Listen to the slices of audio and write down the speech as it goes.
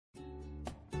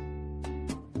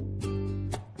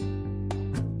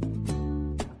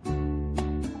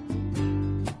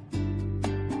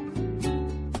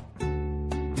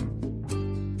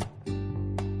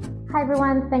Hi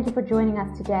everyone, thank you for joining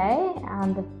us today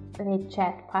on the Vet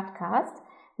Chat podcast.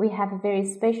 We have a very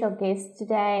special guest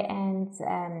today, and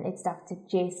it's Dr.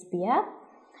 Jess Beer.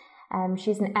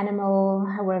 She's an animal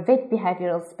or a vet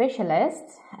behavioral specialist.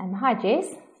 Hi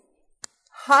Jess.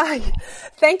 Hi,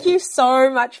 thank you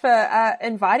so much for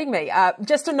inviting me.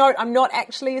 Just a note, I'm not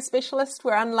actually a specialist.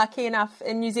 We're unlucky enough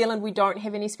in New Zealand, we don't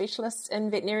have any specialists in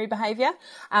veterinary behaviour.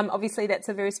 Obviously, that's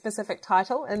a very specific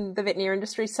title in the veterinary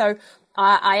industry. So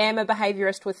I am a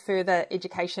behaviourist with further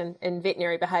education in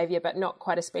veterinary behaviour, but not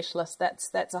quite a specialist.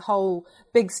 That's a whole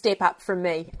big step up from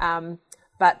me.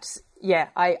 But yeah,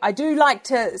 I do like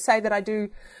to say that I do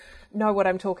know what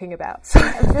I'm talking about. So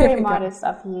very modest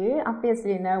of you.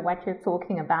 Obviously, you know what you're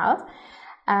talking about.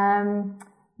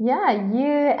 You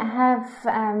have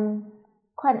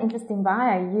quite an interesting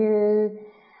bio. You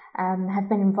have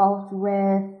been involved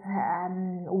with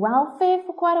welfare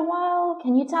for quite a while.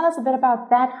 Can you tell us a bit about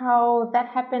that? How that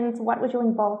happened? What was your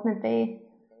involvement there?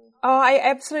 Oh, I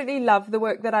absolutely love the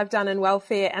work that I've done in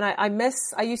welfare, and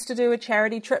I used to do a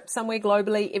charity trip somewhere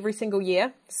globally every single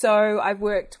year. So I've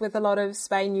worked with a lot of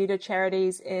spay-neuter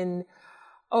charities in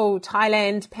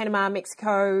Thailand, Panama,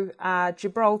 Mexico,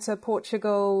 Gibraltar,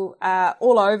 Portugal,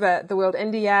 all over the world,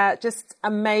 India, just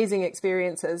amazing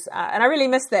experiences. And I really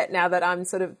miss that now that I'm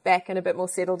sort of back and a bit more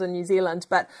settled in New Zealand.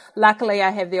 But luckily I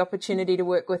have the opportunity to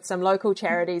work with some local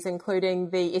charities,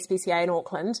 including the SPCA in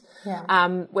Auckland,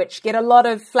 which get a lot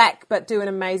of flack but do an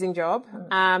amazing job.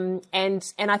 And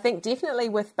I think definitely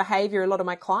with behaviour, a lot of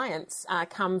my clients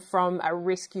come from a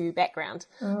rescue background.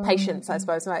 Patients, I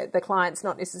suppose, the clients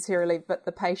not necessarily, but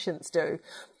the patients do.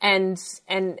 And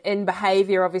in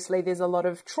behaviour, obviously, there's a lot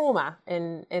of trauma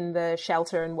in the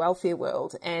shelter and welfare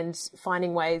world, and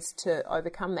finding ways to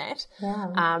overcome that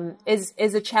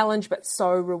is a challenge, but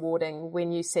so rewarding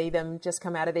when you see them just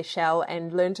come out of their shell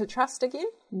and learn to trust again.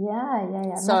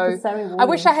 Yeah. So I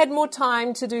wish I had more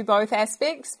time to do both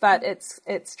aspects, but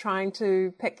it's trying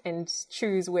to pick and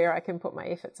choose where I can put my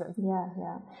efforts in.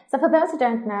 Yeah. So for those who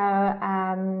don't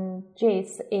know,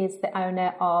 Jess is the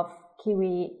owner of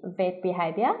Kiwi Vet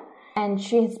Behaviour, and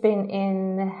she has been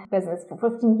in business for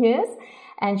 15 years,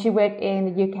 and she worked in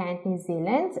the UK and New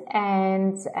Zealand,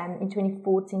 and in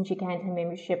 2014 she gained her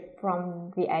membership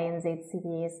from the ANZ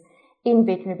CBS in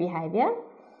veterinary behaviour.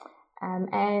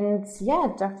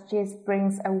 Dr. Jess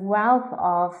brings a wealth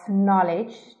of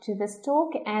knowledge to this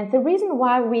talk, and the reason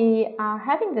why we are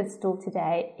having this talk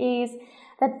today is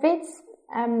that vets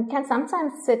can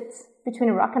sometimes sit between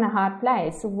a rock and a hard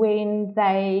place when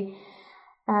they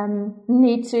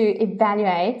need to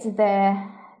evaluate the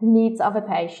needs of a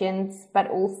patient, but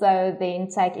also then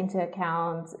take into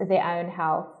account their own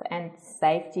health and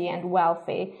safety and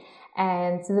welfare,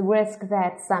 and the risk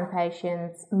that some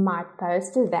patients might pose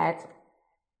to that.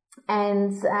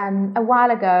 And a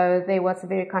while ago, there was a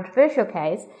very controversial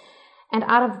case, and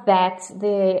out of that,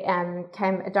 there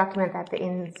came a document that the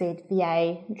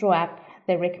NZVA drew up,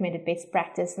 the recommended best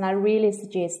practice, and I really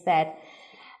suggest that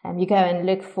you go and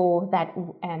look for that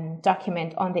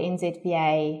document on the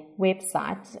NZVA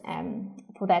website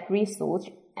for that resource.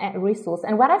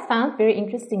 And what I found very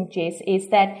interesting, Jess, is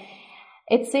that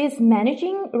it says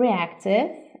managing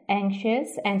reactive,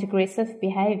 anxious and aggressive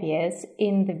behaviors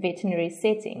in the veterinary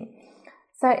setting.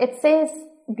 So it says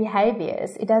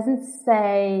behaviors. It doesn't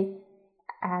say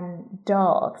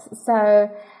dogs. So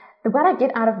what I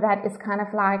get out of that is kind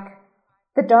of like,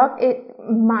 the dog, it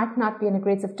might not be an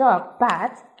aggressive dog,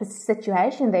 but the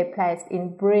situation they're placed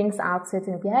in brings out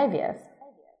certain behaviours.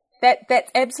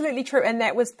 That's absolutely true, and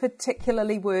that was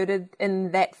particularly worded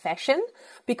in that fashion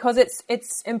because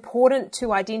it's important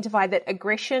to identify that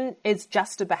aggression is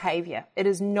just a behaviour. It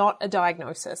is not a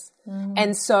diagnosis,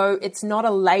 and so it's not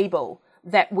a label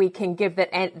that we can give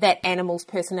that animal's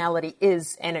personality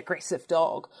is an aggressive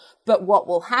dog. But what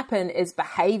will happen is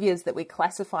behaviours that we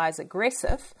classify as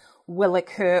aggressive will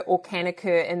occur or can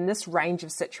occur in this range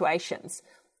of situations.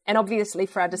 And obviously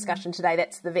for our discussion today,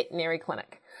 that's the veterinary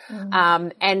clinic.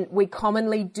 And we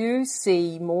commonly do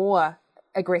see more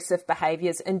aggressive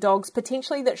behaviours in dogs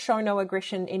potentially that show no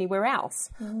aggression anywhere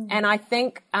else. And I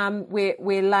think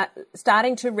we're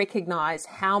starting to recognise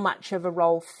how much of a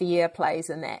role fear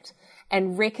plays in that.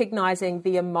 And recognising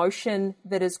the emotion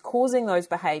that is causing those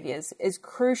behaviours is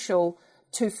crucial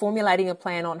to formulating a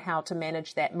plan on how to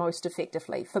manage that most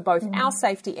effectively for both our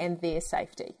safety and their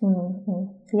safety.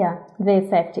 Yeah, their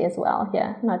safety as well.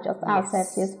 Yeah, not just our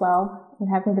safety as well, and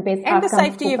having the best and the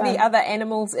safety of the other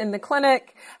animals in the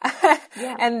clinic,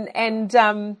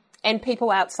 and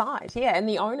people outside, and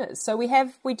the owners. So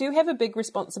we do have a big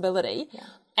responsibility.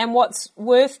 And what's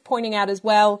worth pointing out as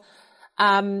well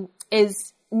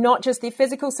is not just their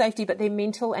physical safety, but their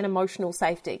mental and emotional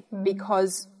safety.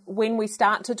 Because when we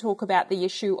start to talk about the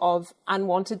issue of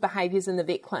unwanted behaviours in the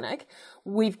vet clinic,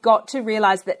 we've got to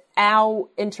realise that our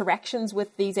interactions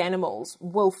with these animals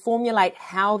will formulate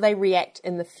how they react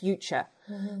in the future.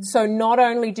 So not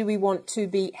only do we want to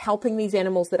be helping these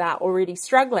animals that are already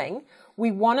struggling, we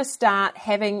want to start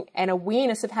having an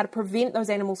awareness of how to prevent those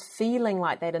animals feeling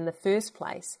like that in the first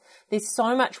place. There's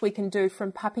so much we can do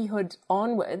from puppyhood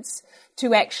onwards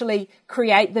to actually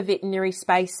create the veterinary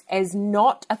space as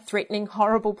not a threatening,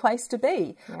 horrible place to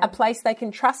be, a place they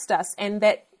can trust us, and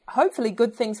that hopefully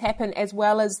good things happen, as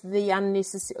well as the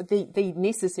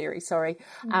necessary,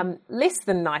 less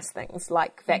than nice things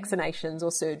like vaccinations or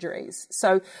surgeries.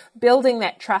 So building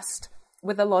that trust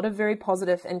with a lot of very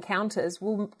positive encounters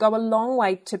will go a long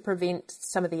way to prevent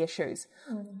some of the issues.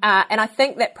 And I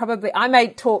think that probably, I may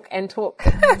talk and talk,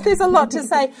 there's a lot to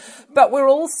say, but we're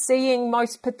all seeing,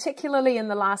 most particularly in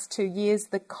the last 2 years,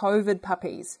 the COVID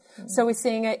puppies. So we're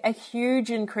seeing a huge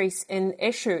increase in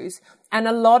issues. And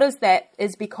a lot of that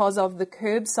is because of the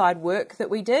curbside work that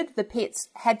we did. The pets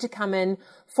had to come in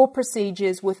for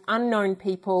procedures with unknown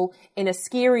people in a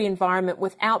scary environment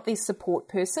without their support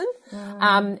person.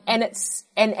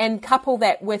 And couple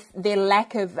that with their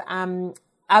lack of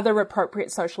other appropriate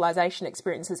socialisation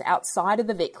experiences outside of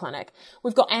the vet clinic.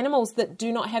 We've got animals that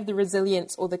do not have the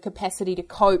resilience or the capacity to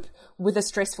cope with a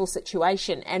stressful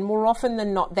situation, and more often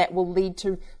than not that will lead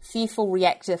to fearful,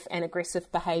 reactive and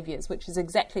aggressive behaviours, which is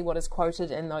exactly what is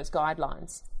quoted in those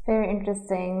guidelines. Very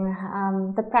interesting.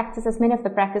 The practices, many of the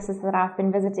practices that I've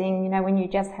been visiting, you know, when you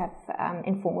just have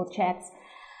informal chats,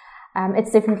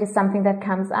 it's definitely something that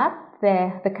comes up,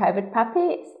 the COVID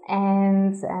puppies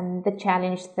and the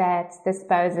challenge that this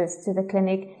poses to the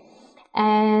clinic.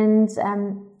 And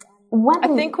I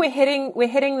think we're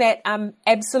hitting that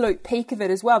absolute peak of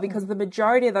it as well, because the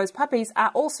majority of those puppies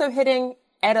are also hitting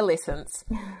adolescence,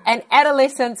 and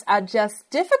adolescents are just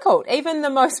difficult. Even the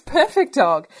most perfect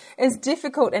dog is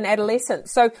difficult in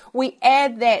adolescence. So we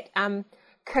add that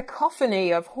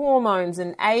cacophony of hormones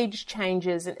and age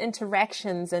changes and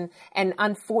interactions and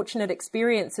unfortunate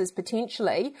experiences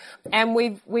potentially, and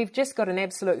we've just got an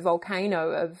absolute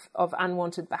volcano of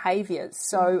unwanted behaviours.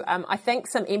 So I think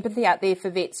some empathy out there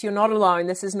for vets. You're not alone.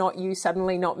 This is not you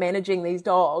suddenly not managing these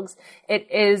dogs. It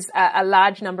is a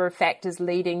large number of factors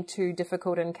leading to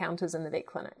difficult encounters in the vet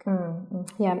clinic.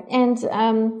 Yeah,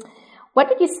 and what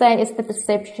would you say is the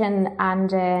perception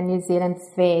under New Zealand's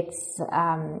vets?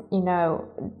 You know,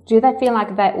 do they feel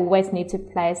like they always need to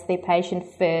place their patient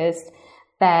first,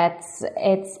 that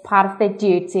it's part of their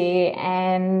duty,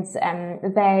 and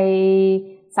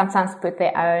they sometimes put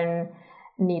their own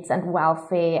needs and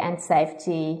welfare and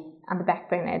safety on the back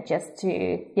burner just to,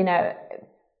 you know,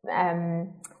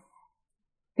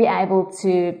 be able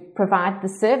to provide the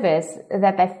service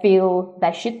that they feel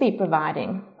they should be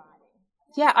providing?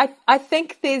 Yeah, I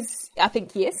think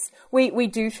yes, we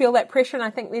do feel that pressure, and I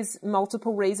think there's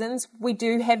multiple reasons. We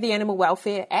do have the Animal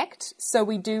Welfare Act, so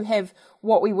we do have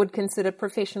what we would consider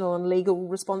professional and legal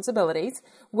responsibilities,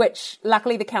 which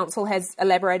luckily the council has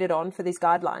elaborated on for these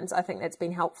guidelines. I think that's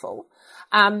been helpful.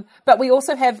 But we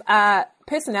also have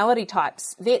personality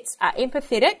types. Vets are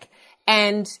empathetic,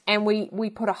 and we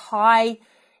put a high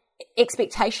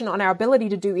expectation on our ability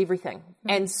to do everything.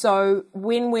 And so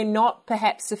when we're not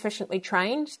perhaps sufficiently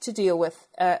trained to deal with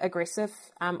aggressive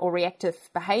or reactive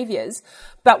behaviours,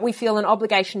 but we feel an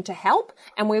obligation to help,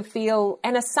 and we feel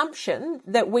an assumption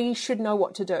that we should know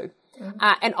what to do.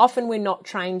 And often we're not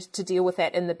trained to deal with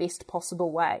that in the best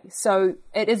possible way. So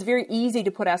it is very easy to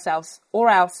put ourselves or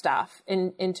our staff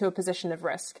into a position of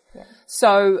risk. Yeah.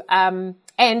 So,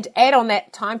 and add on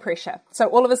that time pressure. So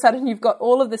all of a sudden you've got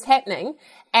all of this happening,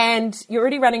 and you're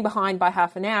already running behind by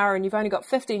half an hour, and you've only got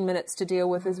 15 minutes to deal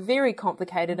with this very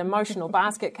complicated emotional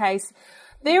basket case.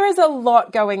 There is a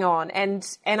lot going on, and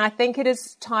I think it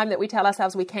is time that we tell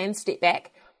ourselves we can step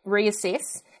back,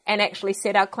 reassess, and actually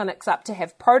set our clinics up to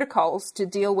have protocols to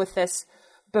deal with this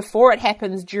before it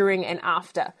happens, during and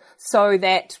after, so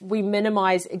that we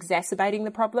minimise exacerbating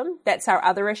the problem. That's our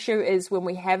other issue, is when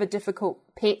we have a difficult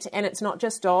pet, and it's not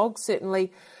just dogs,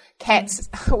 certainly cats.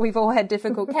 We've all had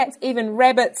difficult cats, even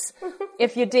rabbits.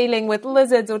 If you're dealing with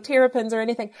lizards or terrapins or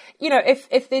anything, you know,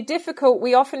 if they're difficult,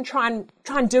 we often try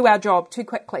and do our job too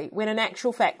quickly, when in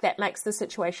actual fact that makes the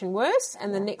situation worse,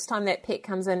 and the next time that pet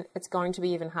comes in, it's going to be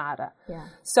even harder. Yeah.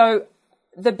 So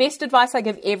the best advice I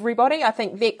give everybody, I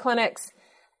think vet clinics,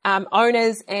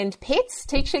 owners and pets,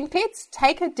 teaching pets,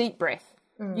 take a deep breath.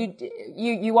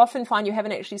 You often find you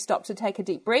haven't actually stopped to take a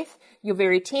deep breath. You're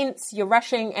very tense, you're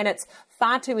rushing, and it's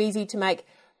far too easy to make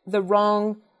the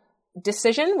wrong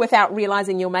decision without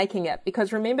realizing you're making it.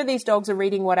 Because remember, these dogs are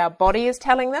reading what our body is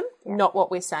telling them, not what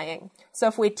we're saying. So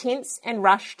if we're tense and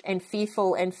rushed and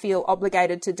fearful and feel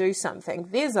obligated to do something,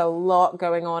 there's a lot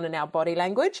going on in our body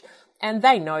language, and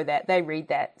they know that, they read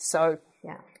that. So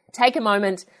take a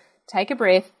moment, take a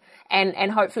breath,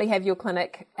 and hopefully have your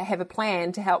clinic have a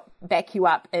plan to help back you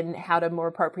up in how to more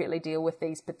appropriately deal with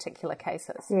these particular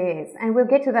cases. Yes, and we'll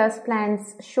get to those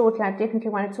plans shortly. I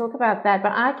definitely want to talk about that,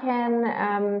 but I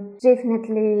can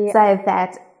definitely say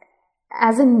that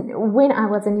when I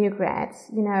was a new grad,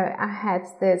 I had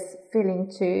this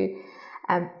feeling to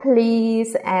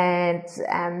please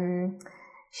and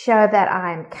show that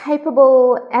I'm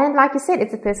capable, and like you said,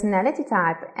 it's a personality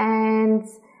type, and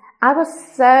I was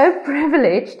so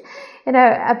privileged,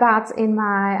 about in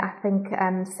my, I think,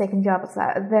 second job,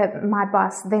 my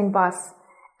boss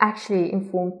actually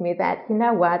informed me that, you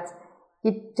know what,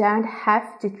 you don't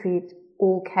have to treat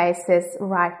all cases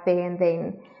right there and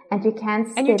then, and you can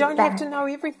step And you don't back. have to know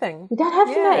everything. You don't have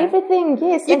to know everything,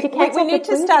 yes. And you can we need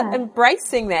to start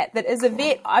embracing that as a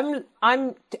vet.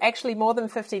 I'm actually more than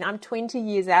 15. I'm 20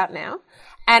 years out now.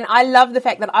 And I love the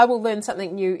fact that I will learn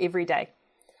something new every day.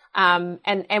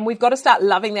 And we've got to start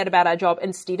loving that about our job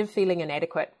instead of feeling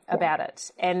inadequate about it.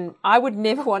 And I would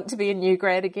never want to be a new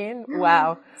grad again.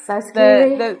 Wow. So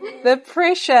scary. The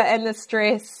pressure and the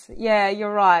stress. Yeah,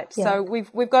 you're right. Yeah. So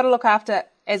we've got to look after,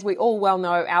 as we all well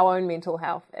know, our own mental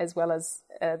health as well as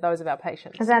those of our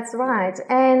patients. That's right.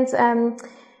 And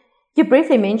you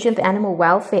briefly mentioned the Animal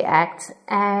Welfare Act,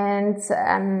 and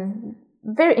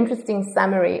very interesting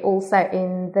summary also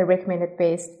in the Recommended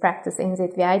Best Practice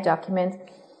NZVA document.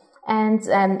 And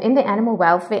in the Animal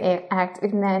Welfare Act,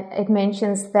 it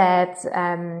mentions that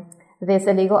there's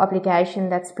a legal obligation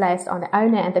that's placed on the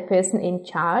owner and the person in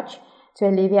charge to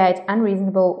alleviate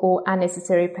unreasonable or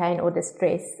unnecessary pain or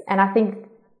distress. And I think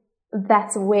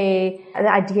that's where the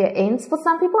idea ends for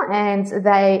some people, and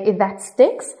that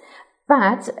sticks.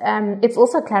 But it's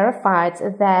also clarified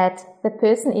that the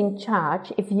person in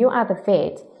charge, if you are the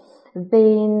vet,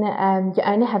 then you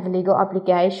only have a legal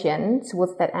obligation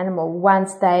towards that animal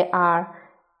once they are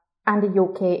under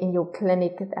your care in your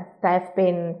clinic, that they've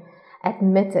been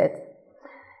admitted.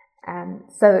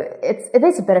 So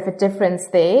there's a bit of a difference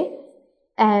there.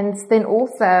 And then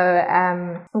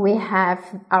also we have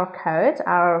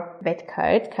our vet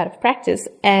code of practice,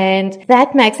 and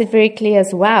that makes it very clear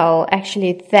as well,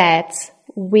 actually, that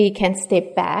we can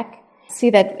step back, see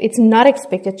that it's not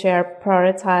expected to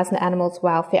prioritize the animal's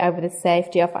welfare over the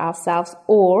safety of ourselves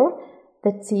or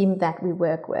the team that we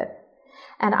work with.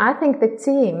 And I think the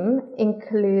team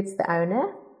includes the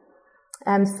owner.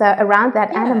 So around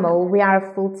that animal, we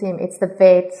are a full team. It's the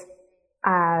vet,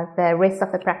 the rest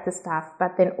of the practice staff,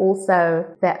 but then also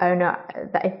the owner.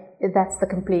 That's the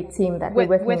complete team that we're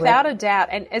working with. Without a doubt.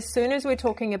 And as soon as we're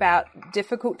talking about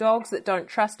difficult dogs that don't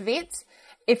trust vets,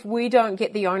 if we don't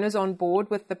get the owners on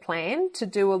board with the plan to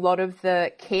do a lot of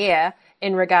the care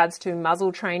in regards to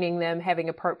muzzle training them, having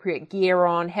appropriate gear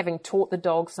on, having taught the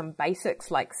dog some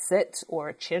basics like sit or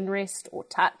a chin rest or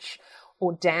touch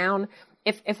or down,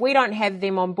 if we don't have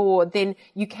them on board, then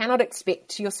you cannot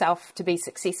expect yourself to be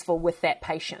successful with that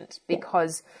patient,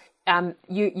 because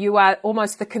you are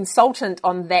almost the consultant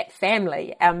on that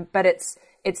family, but it's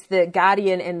the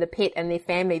guardian and the pet and their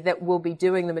family that will be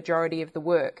doing the majority of the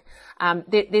work.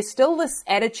 There's still this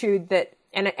attitude that,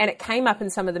 and it came up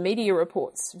in some of the media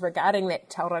reports regarding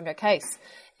that Tauranga case,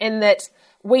 in that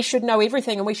we should know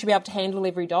everything and we should be able to handle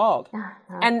every dog.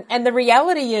 And the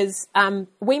reality is,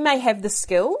 we may have the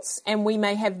skills and we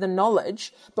may have the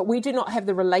knowledge, but we do not have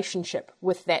the relationship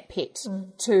with that pet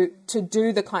to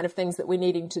do the kind of things that we're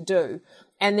needing to do.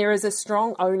 And there is a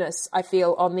strong onus, I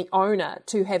feel, on the owner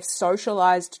to have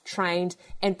socialized, trained,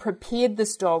 and prepared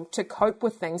this dog to cope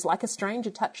with things like a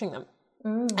stranger touching them.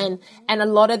 And a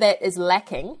lot of that is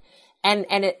lacking, and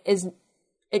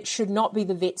it should not be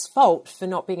the vet's fault for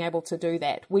not being able to do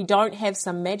that. We don't have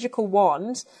some magical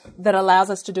wand that allows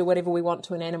us to do whatever we want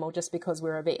to an animal just because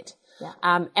we're a vet.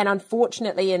 And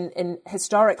unfortunately, in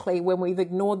historically, when we've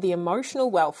ignored the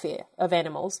emotional welfare of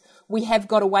animals, we have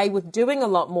got away with doing a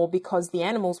lot more, because the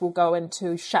animals will go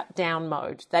into shutdown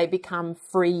mode. They become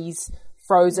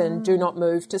frozen, do not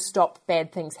move, to stop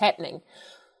bad things happening.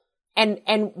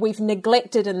 And we've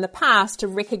neglected in the past to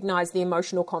recognize the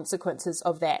emotional consequences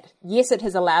of that. Yes, it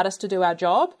has allowed us to do our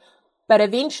job, but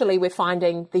eventually we're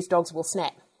finding these dogs will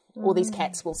snap or these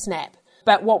cats will snap.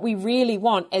 But what we really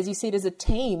want, as you said, as a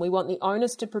team, we want the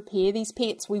owners to prepare these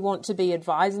pets. We want to be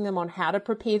advising them on how to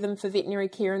prepare them for veterinary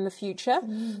care in the future,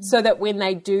 so that when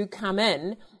they do come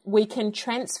in, we can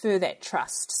transfer that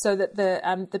trust so that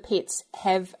the pets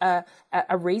have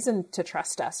a reason to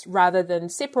trust us, rather than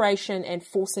separation and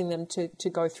forcing them to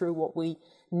go through what we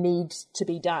need to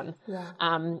be done. Yeah.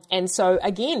 And so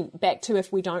again, back to,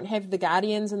 if we don't have the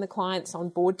guardians and the clients on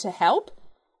board to help,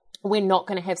 we're not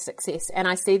going to have success. And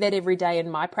I see that every day in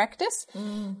my practice.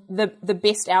 The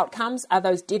best outcomes are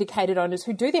those dedicated owners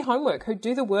who do their homework, who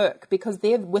do the work, because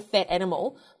they're with that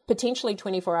animal potentially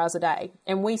 24 hours a day.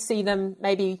 And we see them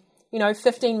maybe,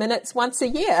 15 minutes once a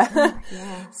year.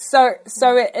 Yeah. So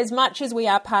as much as we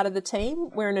are part of the team,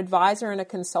 we're an advisor and a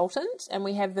consultant, and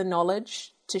we have the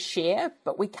knowledge to share,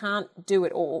 but we can't do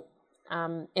it all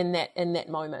in that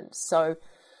moment. So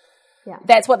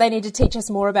that's what they need to teach us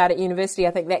more about at university.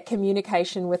 I think that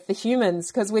communication with the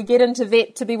humans, because we get into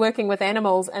vet to be working with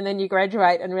animals, and then you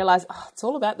graduate and realize, it's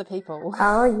all about the people.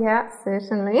 Oh yeah,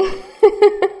 certainly.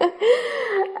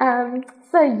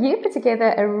 So you put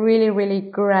together a really, really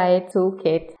great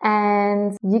toolkit,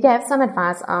 and you gave some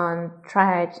advice on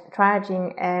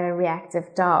triaging a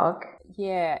reactive dog.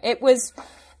 Yeah,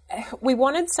 we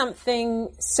wanted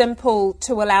something simple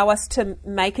to allow us to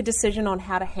make a decision on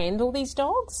how to handle these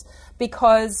dogs,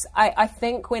 because I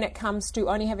think when it comes to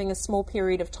only having a small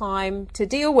period of time to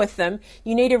deal with them,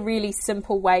 you need a really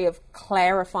simple way of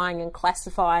clarifying and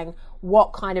classifying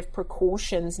what kind of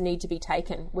precautions need to be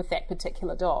taken with that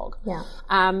particular dog. Yeah.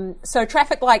 So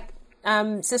traffic light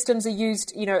systems are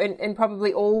used, in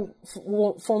probably all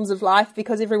forms of life,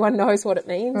 because everyone knows what it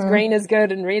means. Green is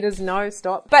good and red is no,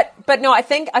 stop. But no, I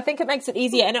think it makes it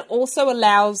easier, and it also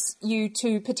allows you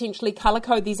to potentially color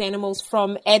code these animals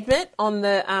from admit on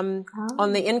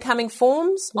the incoming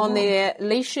forms, on their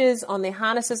leashes, on their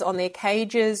harnesses, on their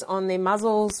cages, on their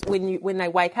muzzles when they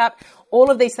wake up. All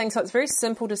of these things. So it's very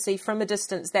simple to see from a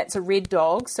distance that's a red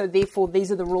dog. So therefore, these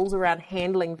are the rules around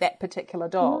handling that particular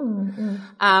dog.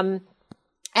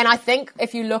 And I think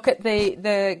if you look at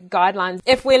the guidelines,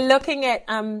 if we're looking at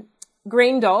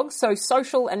green dogs, so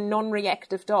social and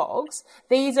non-reactive dogs,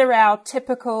 these are our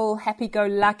typical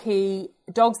happy-go-lucky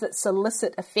dogs that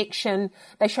solicit affection.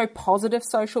 They show positive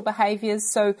social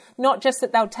behaviours. So not just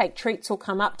that they'll take treats or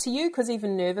come up to you, because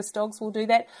even nervous dogs will do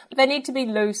that, but they need to be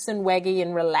loose and waggy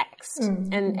and relaxed.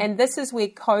 And this is where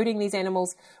coding these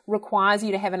animals requires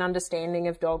you to have an understanding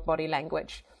of dog body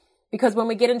language. Because when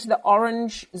we get into the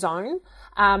orange zone,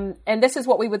 and this is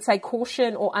what we would say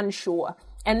caution or unsure,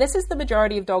 and this is the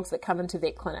majority of dogs that come into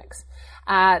vet clinics.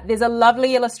 There's a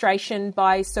lovely illustration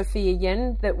by Sophia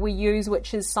Yin that we use,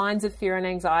 which is signs of fear and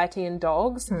anxiety in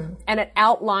dogs. And it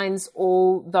outlines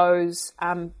all those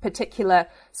particular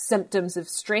symptoms of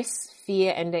stress,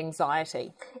 fear and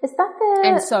anxiety. Is that the...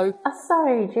 And so...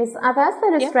 sorry, Jess. Are those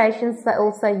the illustrations that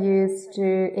also used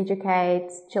to educate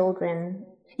children?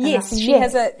 Yes, she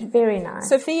has a... Very nice.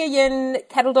 Sophia Yin,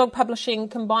 Cattle Dog Publishing,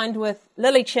 combined with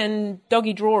Lily Chin,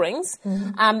 Doggy Drawings,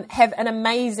 have an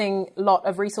amazing lot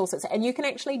of resources. And you can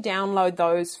actually download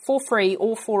those for free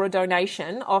or for a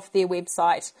donation off their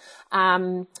website,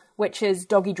 which is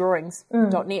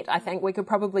doggydrawings.net. I think we could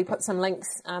probably put some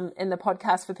links in the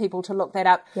podcast for people to look that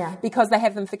up, because they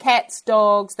have them for cats,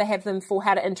 dogs, they have them for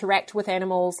how to interact with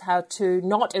animals, how to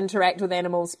not interact with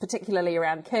animals, particularly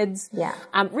around kids.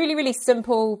 Really, really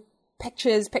simple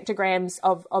pictures, pictograms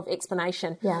of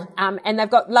explanation. And they've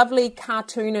got lovely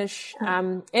cartoonish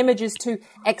images to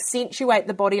accentuate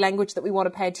the body language that we want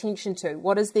to pay attention to.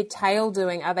 What is their tail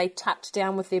doing? Are they tucked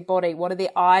down with their body? What are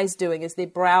their eyes doing? Is their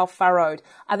brow furrowed?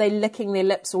 Are they licking their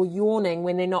lips or yawning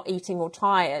when they're not eating or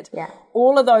tired?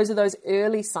 All of those are those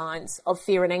early signs of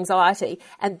fear and anxiety.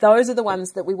 And those are the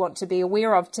ones that we want to be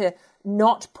aware of to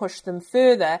not push them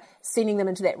further, sending them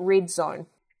into that red zone.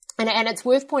 And it's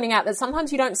worth pointing out that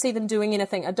sometimes you don't see them doing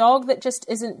anything. A dog that just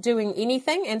isn't doing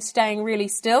anything and staying really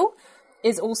still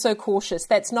is also cautious.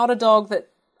 That's not a dog that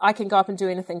I can go up and do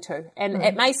anything to. And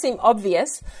it may seem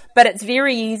obvious, but it's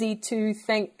very easy to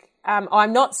think,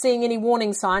 I'm not seeing any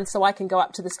warning signs, so I can go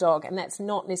up to this dog. And that's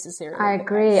not necessarily I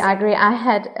agree. I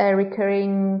had a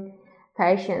recurring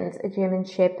patient, a German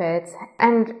Shepherd,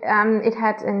 and it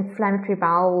had inflammatory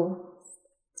bowel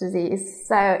disease.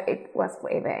 So it was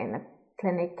forever in the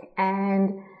clinic,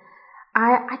 and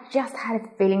I just had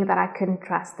a feeling that I couldn't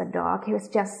trust the dog. He was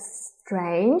just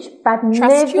strange, but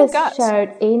never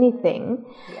showed anything.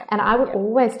 And I would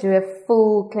always do a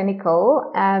full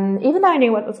clinical, even though I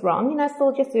knew what was wrong,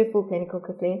 still just do a full clinical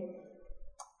quickly.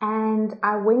 And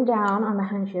I went down on my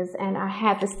hunches, and I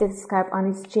had the stethoscope on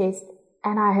his chest,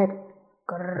 and I heard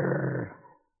grrr,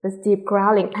 this deep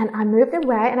growling, and I moved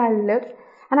away, and I looked.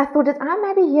 And I thought, did I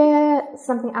maybe hear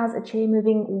something else, a chair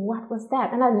moving? What was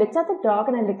that? And I looked at the dog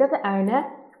and I looked at the owner.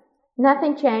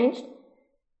 Nothing changed.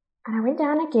 And I went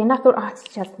down again. I thought, oh, it's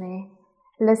just me.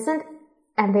 Listened,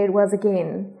 and there it was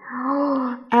again.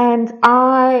 And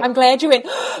I'm glad you went,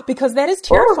 because that is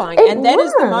terrifying. And that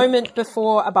is the moment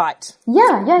before a bite.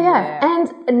 Yeah.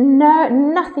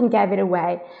 And nothing gave it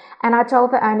away. And I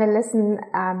told the owner, listen,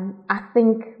 I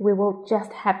think we will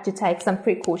just have to take some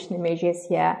precautionary measures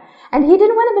here. And he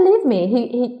didn't want to believe me.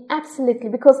 He absolutely,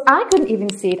 because I couldn't even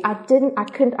see it. I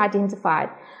couldn't identify it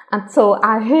until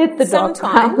I heard the dog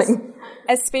howling.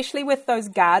 Especially with those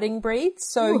guarding breeds,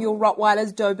 so your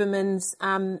Rottweilers, Dobermans,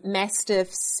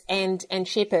 Mastiffs, and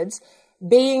Shepherds,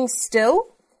 being still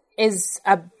is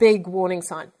a big warning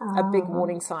sign.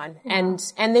 And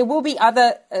there will be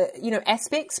other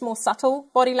aspects, more subtle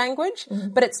body language,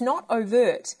 but it's not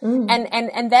overt.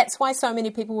 And that's why so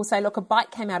many people will say, look, a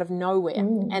bite came out of nowhere,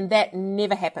 and that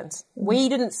never happens. We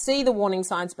didn't see the warning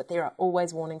signs, but there are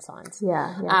always warning signs.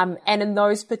 And in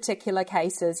those particular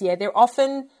cases, they're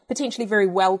often potentially very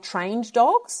well-trained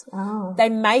dogs. They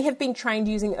may have been trained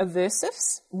using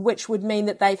aversives, which would mean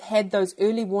that they've had those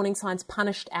early warning signs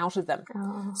punished out of them.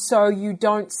 So you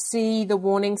don't see the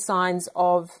warning signs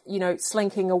of,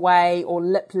 slinking away or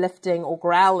lip lifting or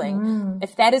growling.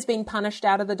 If that has been punished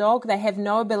out of the dog, they have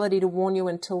no ability to warn you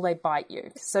until they bite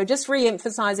you. So just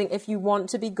re-emphasizing, if you want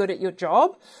to be good at your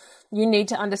job, you need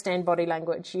to understand body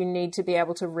language. You need to be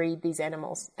able to read these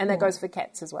animals. And that goes for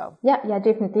cats as well. Yeah,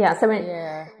 definitely. Yeah. So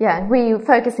we're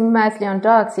focusing mostly on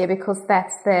dogs here because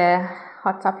that's the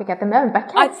hot topic at the moment. But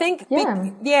cats, I think,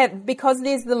 because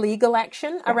there's the legal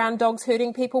action around dogs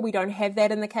hurting people, we don't have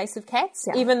that in the case of cats,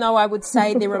 even though I would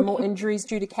say there are more injuries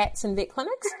due to cats in vet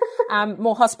clinics,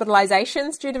 more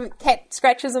hospitalizations due to cat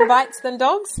scratches and bites than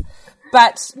dogs.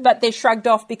 But they're shrugged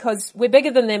off because we're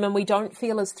bigger than them and we don't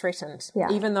feel as threatened,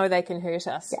 even though they can hurt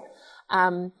us.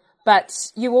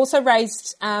 But you also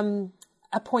raised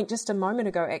a point just a moment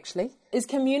ago, actually, is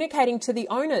communicating to the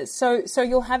owners. So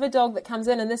you'll have a dog that comes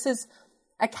in, and this is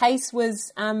a case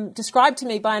was described to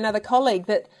me by another colleague,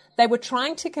 that they were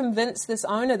trying to convince this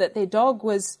owner that their dog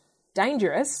was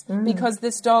dangerous because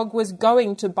this dog was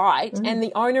going to bite, and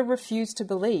the owner refused to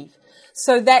believe.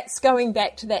 So that's going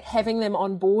back to that, having them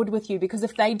on board with you, because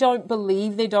if they don't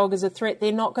believe their dog is a threat,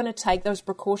 they're not going to take those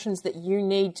precautions that you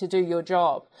need to do your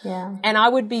job. And I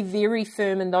would be very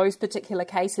firm in those particular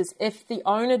cases. If the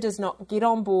owner does not get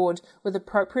on board with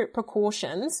appropriate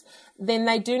precautions, then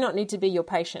they do not need to be your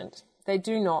patient. They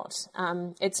do not.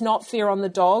 It's not fair on the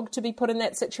dog to be put in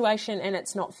that situation, and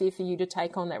it's not fair for you to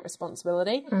take on that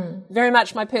responsibility. Very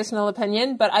much my personal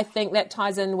opinion, but I think that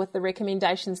ties in with the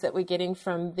recommendations that we're getting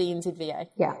from the NZVA.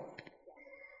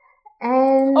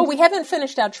 And we haven't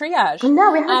finished our triage.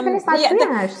 No, we haven't finished our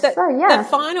triage. The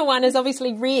final one is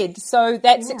obviously red. So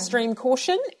that's extreme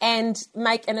caution, and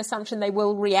make an assumption they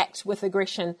will react with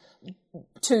aggression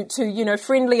to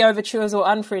friendly overtures or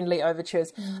unfriendly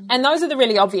overtures. And those are the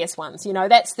really obvious ones.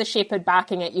 That's the shepherd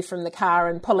barking at you from the car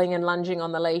and pulling and lunging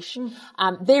on the leash.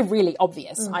 They're really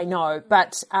obvious, I know.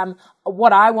 But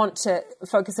what I want to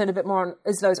focus in a bit more on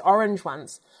is those orange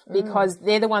ones, because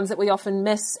they're the ones that we often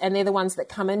miss, and they're the ones that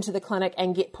come into the clinic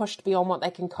and get pushed beyond what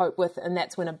they can cope with, and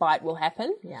that's when a bite will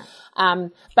happen.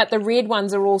 But the red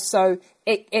ones are also,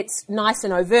 it's nice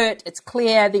and overt, it's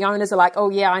clear, the owners are like, oh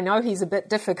yeah, I know he's a bit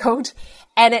difficult,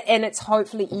 and it's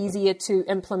hopefully easier to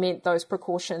implement those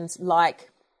precautions,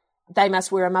 like they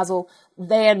must wear a muzzle,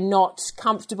 they're not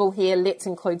comfortable here, let's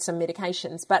include some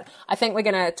medications. But I think we're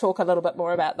going to talk a little bit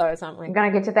more about those, aren't we? We're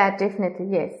going to get to that, definitely,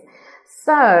 yes.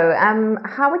 So,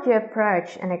 how would you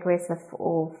approach an aggressive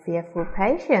or fearful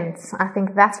patient? I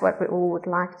think that's what we all would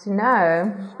like to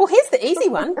know. Well, here's the easy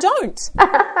one. Don't.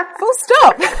 Full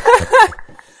stop.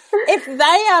 If they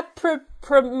are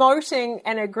promoting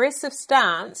an aggressive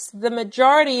stance, the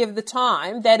majority of the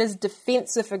time, that is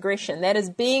defensive aggression. That is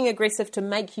being aggressive to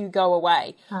make you go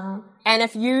away. And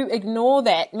if you ignore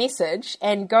that message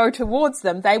and go towards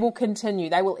them, they will continue.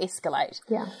 They will escalate.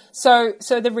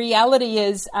 So the reality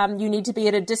is you need to be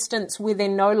at a distance where they're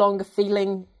no longer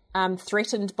feeling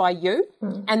threatened by you,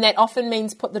 and that often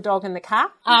means put the dog in the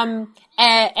car,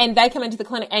 and they come into the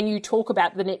clinic and you talk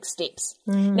about the next steps.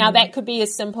 Now that could be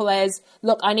as simple as,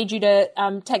 look, I need you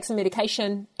to take some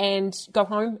medication and go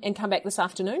home and come back this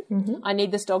afternoon. I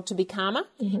need this dog to be calmer,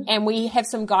 and we have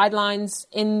some guidelines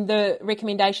in the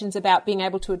recommendations about being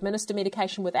able to administer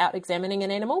medication without examining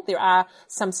an animal. There are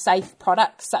some safe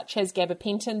products such as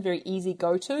gabapentin, very easy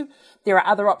go-to. There are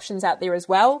other options out there as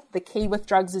well. The key with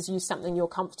drugs is use something you're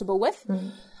comfortable with.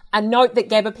 And note that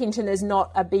gabapentin is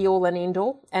not a be-all and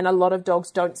end-all, and a lot of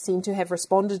dogs don't seem to have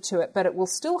responded to it, but it will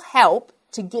still help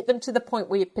to get them to the point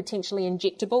where potentially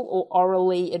injectable or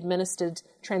orally administered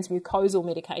transmucosal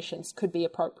medications could be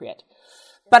appropriate.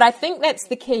 But I think that's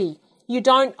the key. You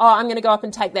don't, I'm going to go up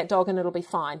and take that dog and it'll be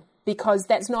fine, because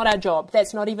that's not our job.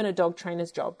 That's not even a dog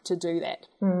trainer's job to do that.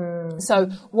 So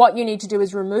what you need to do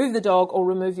is remove the dog or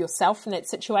remove yourself from that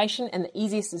situation. And the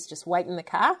easiest is just wait in the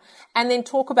car and then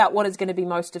talk about what is going to be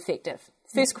most effective.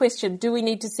 First question, do we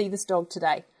need to see this dog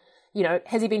today? You know,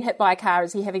 has he been hit by a car?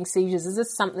 Is he having seizures? Is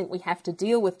this something we have to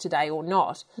deal with today or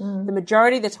not? The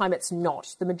majority of the time it's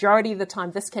not. The majority of the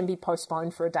time this can be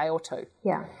postponed for a day or two.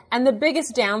 Yeah. And the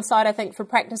biggest downside, I think, for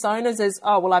practice owners is,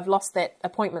 oh, well, I've lost that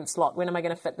appointment slot. When am I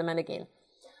going to fit them in again?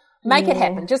 Make it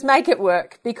happen. Just make it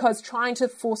work, because trying to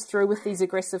force through with these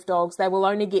aggressive dogs, they will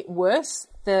only get worse.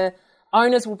 The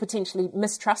owners will potentially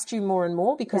mistrust you more and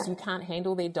more because you can't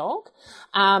handle their dog.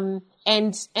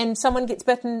 And someone gets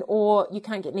bitten or you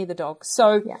can't get near the dog.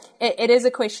 So it is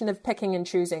a question of picking and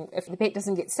choosing. If the pet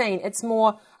doesn't get seen, it's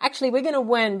more, actually, we're going to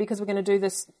win because we're going to do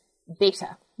this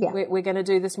better. Yeah. We're going to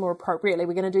do this more appropriately.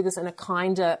 We're going to do this in a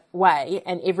kinder way,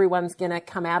 and everyone's going to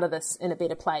come out of this in a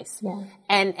better place. Yeah.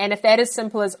 And if that is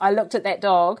simple as, I looked at that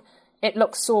dog, it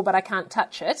looks sore, but I can't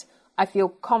touch it, I feel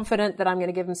confident that I'm going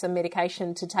to give them some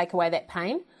medication to take away that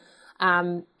pain.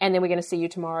 And then we're going to see you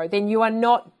tomorrow. Then you're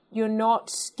not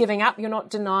giving up. You're not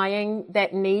denying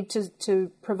that need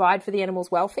to provide for the animal's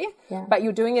welfare, but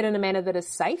you're doing it in a manner that is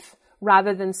safe,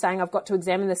 rather than saying, I've got to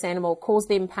examine this animal, cause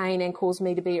them pain and cause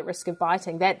me to be at risk of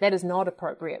biting. That is not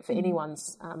appropriate for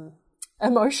anyone's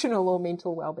emotional or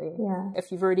mental well-being. Yeah.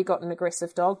 If you've already got an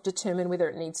aggressive dog, determine whether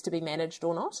it needs to be managed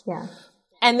or not. Yeah.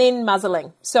 And then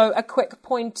muzzling. So a quick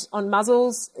point on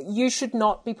muzzles. You should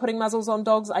not be putting muzzles on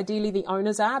dogs. Ideally, the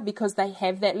owners are, because they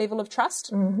have that level of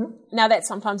trust. Now, that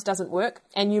sometimes doesn't work,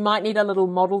 and you might need a little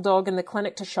model dog in the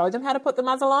clinic to show them how to put the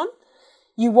muzzle on.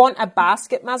 You want a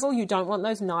basket muzzle. You don't want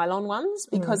those nylon ones,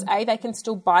 because A, they can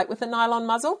still bite with a nylon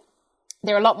muzzle.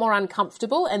 They're a lot more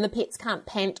uncomfortable, and the pets can't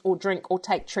pant or drink or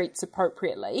take treats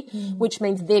appropriately, which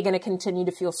means they're going to continue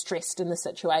to feel stressed in the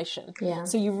situation. Yeah.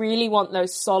 So you really want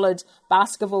those solid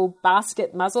basketball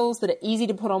basket muzzles that are easy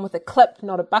to put on with a clip,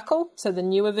 not a buckle, so the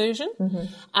newer version.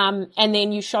 And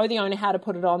then you show the owner how to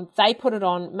put it on. They put it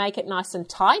on, make it nice and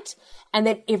tight, and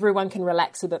then everyone can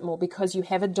relax a bit more, because you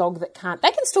have a dog that can't.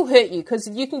 They can still hurt you, because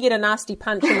you can get a nasty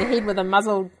punch in the head with a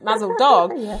muzzled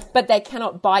dog, but they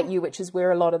cannot bite you, which is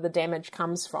where a lot of the damage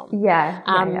comes from.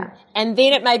 And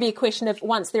then it may be a question of,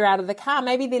 once they're out of the car,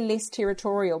 maybe they're less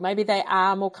territorial. Maybe they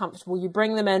are more comfortable. You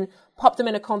bring them in, pop them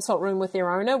in a consult room with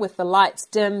their owner, with the lights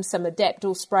dim, some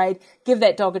Adaptil sprayed, give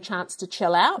that dog a chance to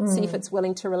chill out, see if it's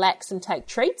willing to relax and take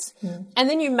treats. And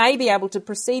then you may be able to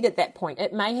proceed at that point.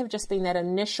 It may have just been that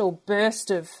initial burst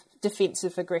of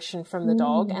defensive aggression from the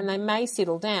dog, and they may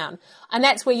settle down. And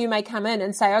that's where you may come in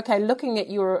and say, okay, looking at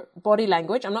your body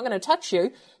language, I'm not going to touch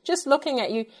you, just looking at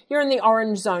you, you're in the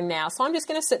orange zone now, so I'm just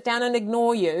going to sit down and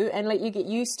ignore you and let you get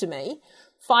used to me.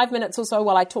 5 minutes or so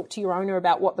while I talk to your owner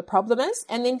about what the problem is,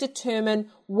 and then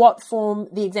determine what form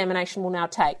the examination will now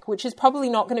take, which is probably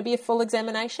not going to be a full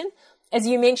examination. As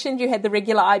you mentioned, you had the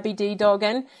regular IBD dog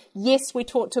in. Yes, we're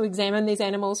taught to examine these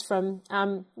animals from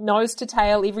nose to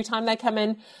tail every time they come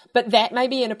in, but that may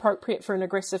be inappropriate for an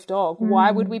aggressive dog. Why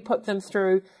would we put them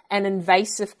through an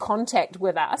invasive contact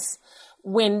with us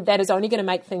when that is only going to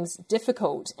make things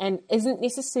difficult and isn't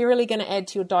necessarily going to add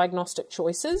to your diagnostic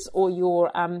choices or your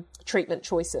treatment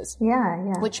choices?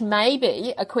 Which may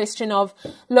be a question of,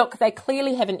 look, they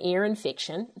clearly have an ear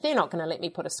infection. They're not going to let me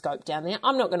put a scope down there.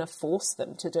 I'm not going to force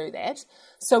them to do that.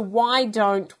 So why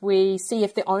don't we see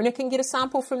if the owner can get a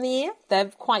sample from the ear? They're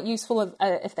quite useful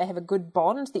if they have a good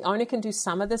bond. The owner can do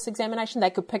some of this examination. They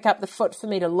could pick up the foot for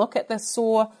me to look at the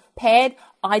sore pad.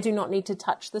 I do not need to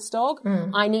touch this dog.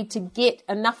 I need to get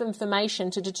enough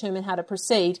information to determine how to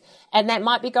proceed. And that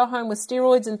might be go home with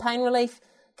steroids and pain relief,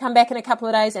 come back in a couple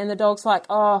of days, and the dog's like,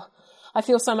 oh, I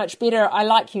feel so much better. I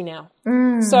like you now.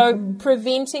 So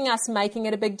preventing us making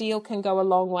it a big deal can go a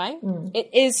long way. It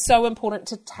is so important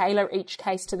to tailor each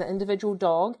case to the individual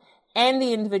dog and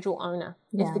the individual owner.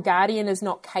 If the guardian is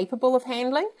not capable of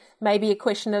handling, maybe a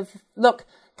question of, look,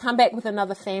 come back with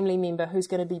another family member who's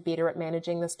going to be better at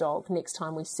managing this dog next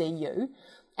time we see you.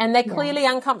 And they're clearly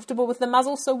uncomfortable with the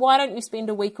muzzle, so why don't you spend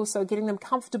a week or so getting them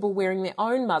comfortable wearing their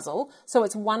own muzzle, so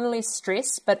it's one less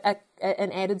stress, but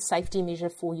an added safety measure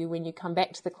for you when you come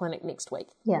back to the clinic next week.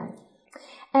 Yeah.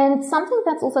 And something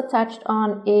that's also touched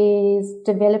on is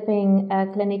developing a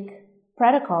clinic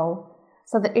protocol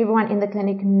so that everyone in the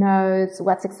clinic knows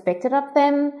what's expected of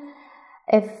them.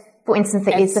 If, for instance,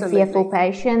 there is a fearful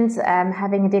patient,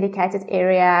 having a dedicated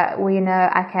area where you know,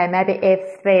 okay, maybe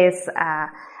if there's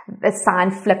a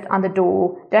sign flipped on the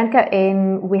door, don't go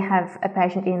in. We have a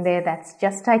patient in there that's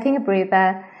just taking a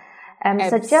breather.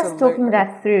 So just talking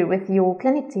that through with your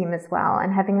clinic team as well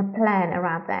and having a plan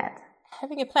around that.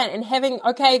 Having a plan and having,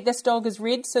 okay, this dog is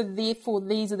red, so therefore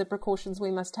these are the precautions we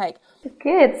must take.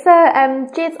 Good. So,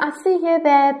 Jess, I see here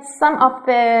that some of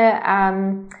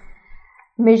the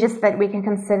measures that we can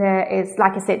consider is,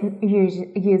 like I said,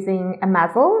 using a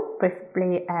muzzle,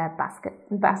 preferably a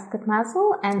basket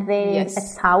muzzle, and then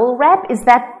a towel wrap. Is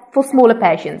that for smaller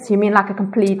patients? You mean like a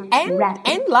complete wrap?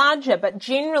 And larger, but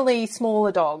generally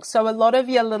smaller dogs. So a lot of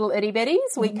your little itty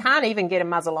bitties, we can't even get a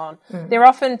muzzle on. They're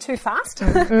often too fast,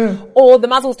 or the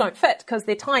muzzles don't fit because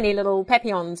they're tiny little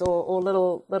papillons or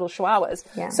little chihuahuas.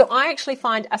 Yeah. So I actually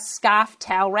find a scarf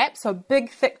towel wrap, so a big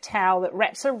thick towel that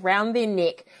wraps around their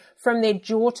neck from their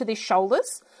jaw to their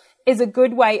shoulders, is a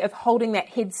good way of holding that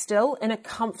head still in a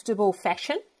comfortable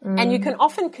fashion. And you can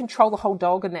often control the whole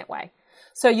dog in that way.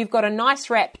 So you've got a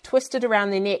nice wrap twisted around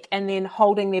their neck and then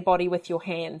holding their body with your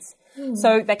hands.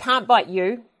 So they can't bite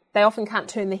you. They often can't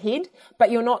turn the head, but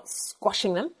you're not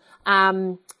squashing them.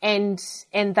 And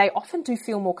they often do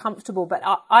feel more comfortable. But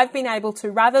I've been able to,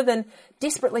 rather than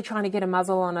desperately trying to get a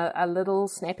muzzle on a little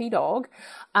snappy dog,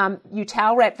 you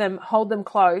towel wrap them, hold them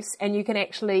close, and you can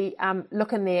actually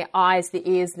look in their eyes, their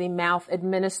ears, their mouth,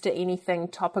 administer anything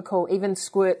topical, even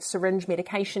squirt syringe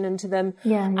medication into them.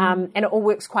 And it all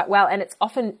works quite well. And it's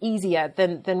often easier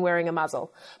than wearing a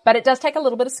muzzle. But it does take a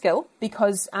little bit of skill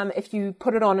because if you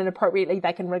put it on inappropriately,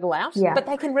 they can wriggle out. But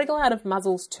they can wriggle out of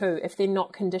muzzles too if they're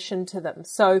not conditioned to them.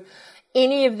 So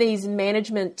any of these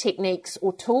management techniques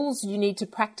or tools, you need to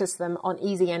practice them on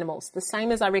easy animals. The same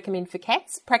as I recommend for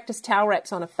cats. Practice towel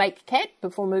wraps on a fake cat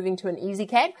before moving to an easy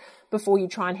cat, before you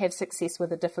try and have success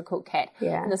with a difficult cat.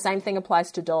 And the same thing applies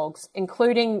to dogs,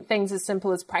 including things as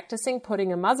simple as practicing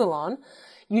putting a muzzle on.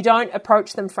 You don't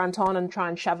approach them front on and try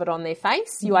and shove it on their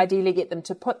face. You ideally get them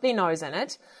to put their nose in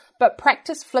it. But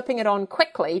practice flipping it on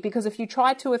quickly, because if you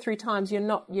try 2 or 3 times, you're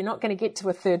not going to get to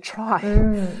a third try.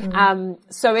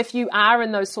 So if you are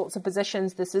in those sorts of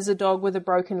positions, this is a dog with a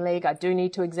broken leg, I do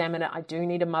need to examine it, I do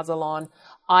need a muzzle on,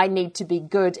 I need to be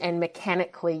good and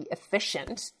mechanically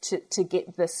efficient to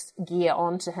get this gear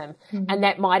onto him. And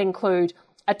that might include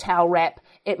a towel wrap,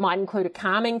 it might include a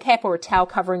calming cap or a towel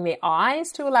covering their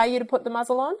eyes to allow you to put the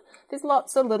muzzle on. There's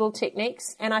lots of little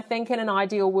techniques, and I think in an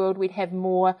ideal world we'd have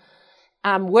more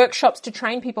workshops to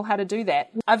train people how to do that.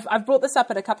 I've brought this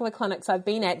up at a couple of clinics I've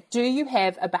been at. Do you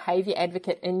have a behaviour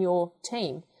advocate in your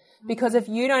team? Because if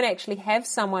you don't actually have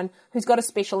someone who's got a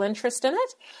special interest in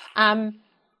it,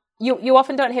 you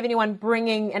often don't have anyone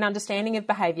bringing an understanding of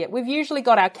behaviour. We've usually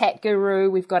got our cat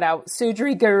guru, we've got our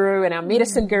surgery guru and our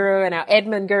medicine guru and our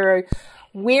admin guru.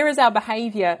 Where is our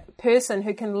behaviour person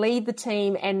who can lead the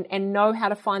team and know how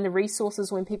to find the resources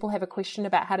when people have a question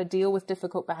about how to deal with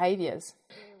difficult behaviours?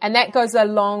 And that goes a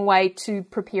long way to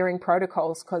preparing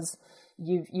protocols, because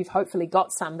you've hopefully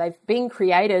got some. They've been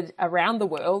created around the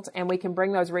world, and we can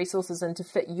bring those resources in to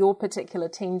fit your particular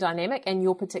team dynamic and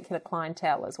your particular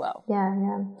clientele as well.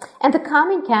 And the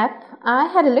calming cap, I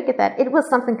had a look at that. It was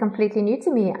something completely new to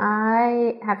me.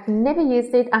 I have never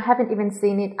used it. I haven't even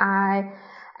seen it. I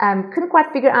couldn't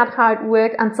quite figure out how it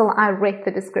worked until I read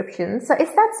the description. So is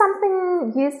that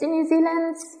something used in New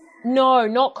Zealand? No,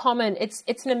 not common.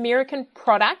 It's an American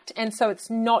product, and so it's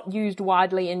not used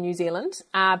widely in New Zealand,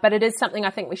 but it is something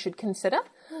I think we should consider.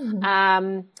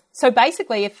 So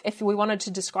basically, if we wanted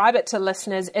to describe it to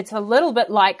listeners, it's a little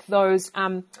bit like those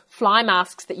fly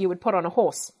masks that you would put on a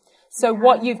horse. So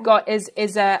what you've got is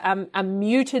a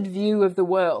muted view of the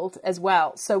world as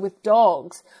well. So with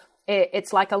dogs,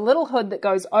 it's like a little hood that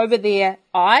goes over their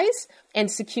eyes and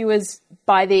secures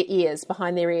by their ears,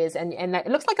 behind their ears. And it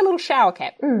looks like a little shower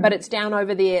cap, but it's down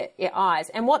over their eyes.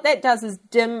 And what that does is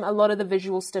dim a lot of the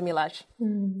visual stimulation.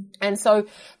 And so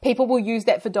people will use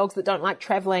that for dogs that don't like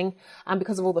traveling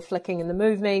because of all the flicking and the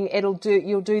moving.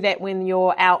 You'll do that when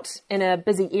you're out in a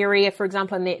busy area, for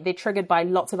example, and they're triggered by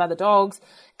lots of other dogs.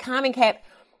 Calming cap,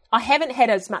 I haven't had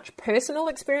as much personal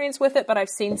experience with it, but I've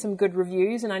seen some good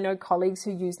reviews, and I know colleagues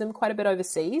who use them quite a bit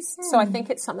overseas. So I think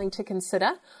it's something to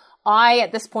consider. I,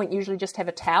 at this point, usually just have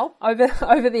a towel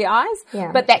over the eyes,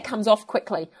 but that comes off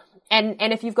quickly. And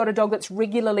if you've got a dog that's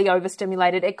regularly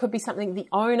overstimulated, it could be something the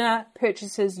owner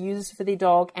purchases, uses for their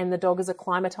dog, and the dog is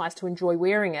acclimatized to enjoy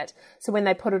wearing it. So when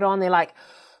they put it on, they're like,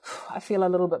 I feel a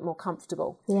little bit more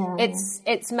comfortable.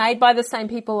 It's made by the same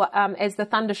people as the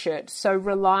Thunder shirt, so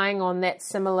relying on that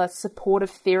similar supportive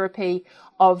therapy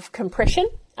of compression,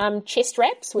 chest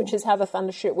wraps, which is how the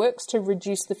Thunder shirt works, to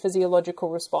reduce the physiological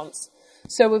response.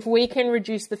 So if we can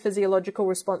reduce the physiological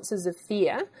responses of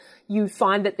fear, you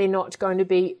find that they're not going to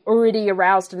be already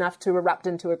aroused enough to erupt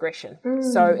into aggression.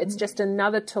 So it's just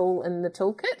another tool in the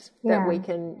toolkit that we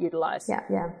can utilize.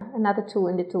 Yeah. Another tool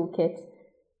in the toolkit.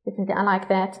 Definitely. I like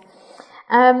that.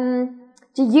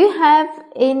 Do you have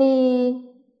any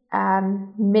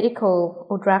medical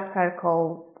or drug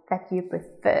protocol that you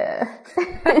prefer?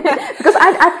 Because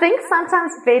I think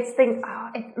sometimes vets think,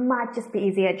 it might just be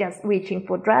easier just reaching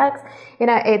for drugs.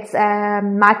 It's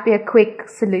might be a quick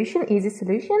solution, easy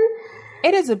solution.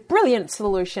 It is a brilliant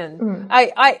solution.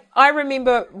 I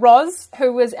remember Roz,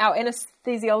 who was our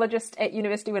anesthesiologist at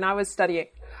university when I was studying,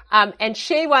 and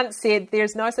she once said,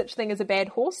 there's no such thing as a bad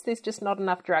horse, there's just not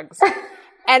enough drugs.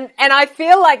 And I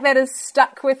feel like that has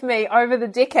stuck with me over the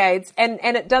decades, and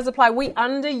it does apply. We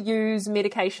underuse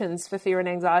medications for fear and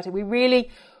anxiety.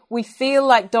 We feel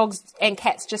like dogs and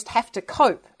cats just have to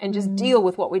cope and just deal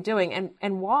with what we're doing.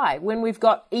 And why? When we've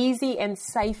got easy and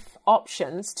safe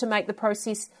options to make the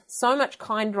process so much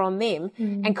kinder on them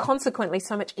and consequently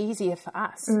so much easier for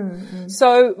us.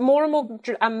 So more and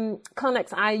more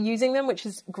clinics are using them, which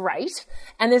is great.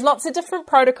 And there's lots of different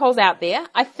protocols out there.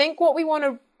 I think what we want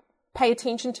to pay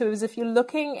attention to is if you're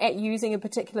looking at using a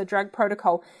particular drug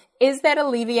protocol, is that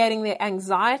alleviating their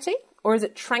anxiety or is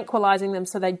it tranquilizing them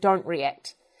so they don't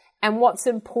react? And what's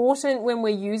important when we're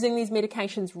using these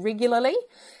medications regularly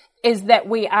is that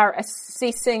we are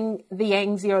assessing the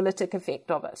anxiolytic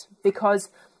effect of it, because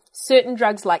certain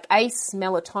drugs like ACE,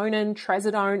 melatonin,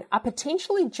 trazodone are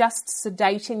potentially just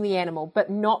sedating the animal, but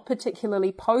not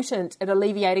particularly potent at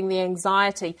alleviating the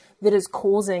anxiety that is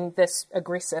causing this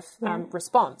aggressive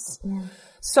response.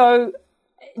 So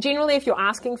generally, if you're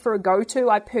asking for a go-to,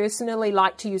 I personally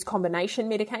like to use combination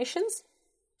medications.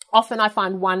 Often I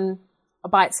find one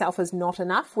by itself is not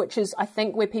enough, which is, I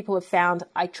think, where people have found,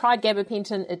 I tried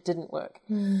gabapentin, it didn't work.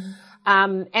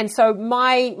 And so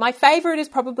my favorite is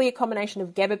probably a combination of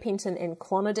gabapentin and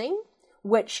clonidine,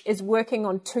 which is working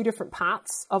on two different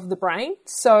parts of the brain.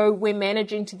 So we're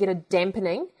managing to get a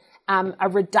dampening, a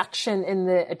reduction in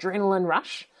the adrenaline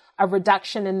rush, a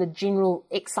reduction in the general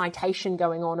excitation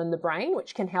going on in the brain,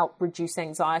 which can help reduce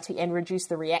anxiety and reduce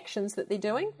the reactions that they're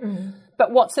doing.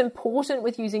 But what's important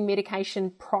with using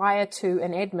medication prior to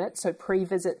an admit, so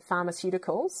pre-visit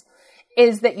pharmaceuticals,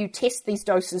 is that you test these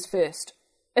doses first.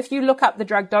 If you look up the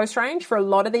drug dose range for a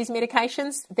lot of these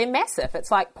medications, they're massive.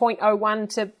 It's like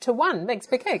 0.01 to 1 mg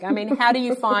per kg. I mean, how do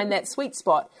you find that sweet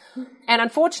spot? And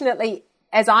unfortunately,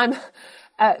 as I'm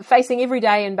facing every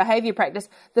day in behavior practice,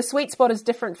 the sweet spot is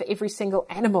different for every single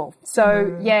animal.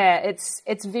 So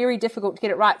it's very difficult to get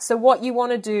it right. So what you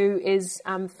want to do is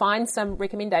find some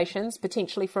recommendations,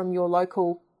 potentially from your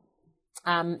local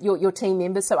your team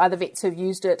members, so other vets who've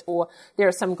used it, or there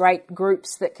are some great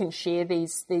groups that can share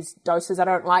these doses. I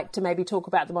don't like to maybe talk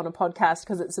about them on a podcast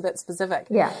because it's a bit specific.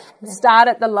 Start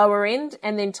at the lower end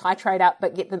and then titrate up,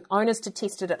 but get the owners to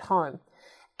test it at home.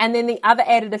 And then the other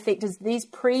added effect is these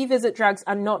pre-visit drugs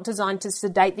are not designed to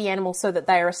sedate the animal so that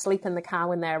they are asleep in the car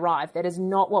when they arrive. That is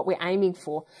not what we're aiming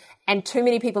for. And too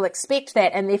many people expect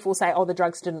that and therefore say, the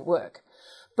drugs didn't work.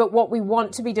 But what we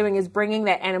want to be doing is bringing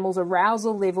that animal's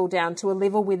arousal level down to a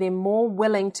level where they're more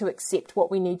willing to accept what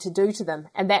we need to do to them.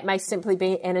 And that may simply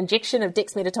be an injection of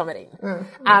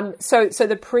dexmedetomidine. So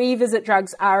the pre-visit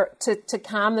drugs are to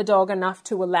calm the dog enough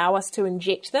to allow us to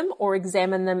inject them or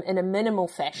examine them in a minimal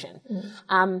fashion.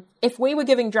 If we were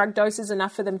giving drug doses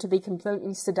enough for them to be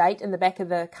completely sedate in the back of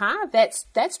the car,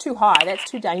 that's too high, that's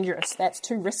too dangerous, that's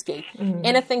too risky.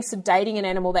 Anything sedating an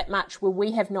animal that much where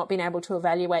we have not been able to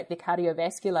evaluate their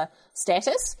cardiovascular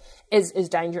status is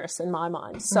dangerous in my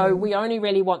mind. So we only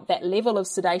really want that level of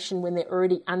sedation when they're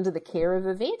already under the care of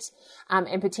a vet,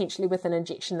 and potentially with an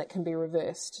injection that can be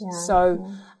reversed.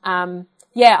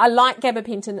 I like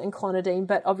gabapentin and clonidine,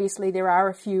 but obviously there are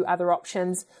a few other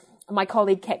options. My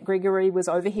colleague Kat Gregory was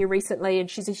over here recently, and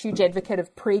she's a huge advocate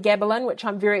of pregabalin, which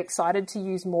I'm very excited to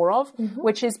use more of,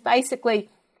 which is basically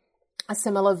a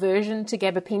similar version to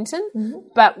gabapentin,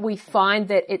 but we find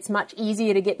that it's much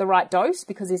easier to get the right dose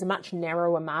because there's a much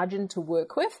narrower margin to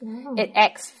work with. It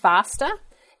acts faster.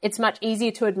 It's much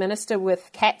easier to administer with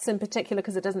cats in particular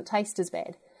because it doesn't taste as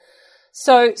bad.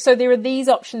 So there are these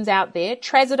options out there.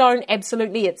 Trazodone,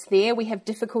 absolutely, it's there. We have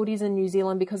difficulties in New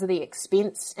Zealand because of the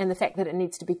expense and the fact that it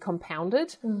needs to be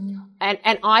compounded.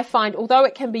 And I find, although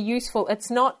it can be useful,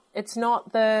 it's not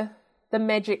the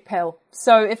magic pill.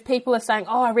 So if people are saying,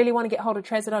 I really want to get hold of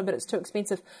trazodone, but it's too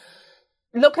expensive,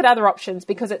 look at other options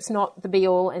because it's not the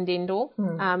be-all and end-all.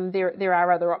 There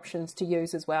are other options to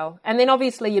use as well. And then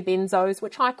obviously your benzos,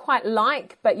 which I quite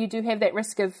like, but you do have that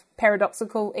risk of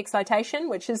paradoxical excitation,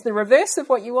 which is the reverse of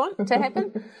what you want to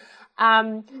happen.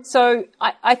 So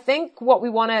I think what we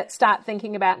want to start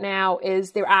thinking about now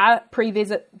is there are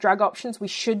pre-visit drug options. We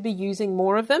should be using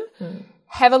more of them.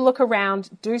 Have a look around,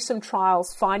 do some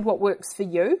trials, find what works for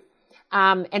you,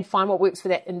 and find what works for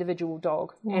that individual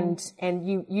dog. And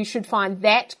you should find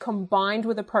that combined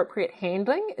with appropriate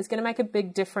handling is going to make a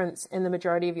big difference in the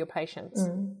majority of your patients.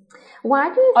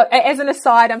 Why do you... As an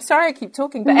aside, I'm sorry I keep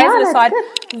talking, but as an aside,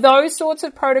 those sorts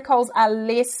of protocols are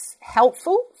less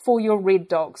helpful for your red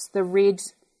dogs, the red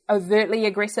overtly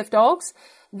aggressive dogs.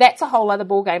 That's a whole other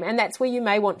ballgame, and that's where you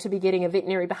may want to be getting a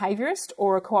veterinary behaviourist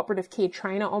or a cooperative care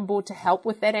trainer on board to help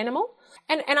with that animal.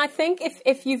 And I think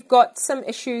if you've got some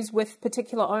issues with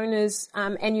particular owners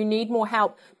and you need more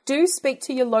help, do speak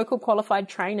to your local qualified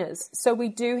trainers. So we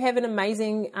do have an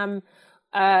amazing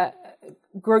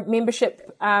group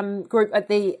membership group at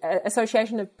the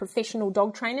Association of Professional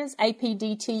Dog Trainers,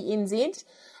 APDTNZ.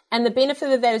 And the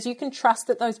benefit of that is you can trust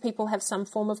that those people have some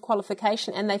form of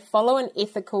qualification and they follow an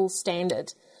ethical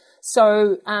standard.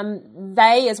 So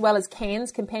they, as well as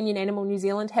CANS, Companion Animal New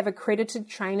Zealand, have accredited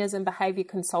trainers and behaviour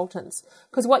consultants.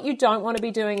 Because what you don't want to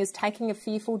be doing is taking a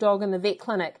fearful dog in the vet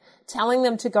clinic, telling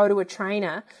them to go to a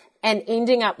trainer, and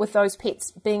ending up with those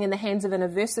pets being in the hands of an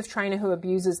aversive trainer who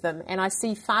abuses them. And I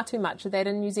see far too much of that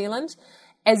in New Zealand.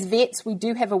 As vets, we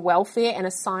do have a welfare and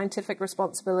a scientific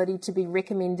responsibility to be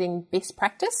recommending best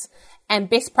practice. And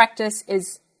best practice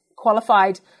is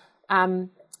qualified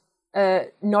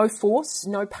no force,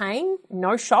 no pain,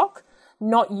 no shock,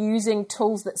 not using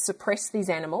tools that suppress these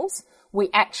animals. We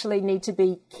actually need to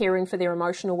be caring for their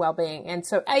emotional well-being. And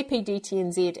so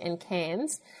APDTNZ and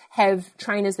CANS have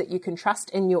trainers that you can trust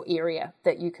in your area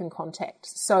that you can contact.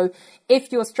 So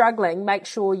if you're struggling, make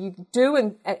sure you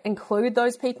do include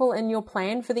those people in your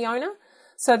plan for the owner,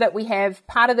 so that we have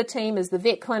part of the team is the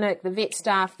vet clinic, the vet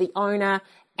staff, the owner,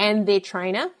 and their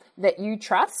trainer that you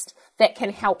trust that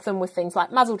can help them with things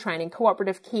like muzzle training,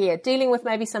 cooperative care, dealing with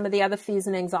maybe some of the other fears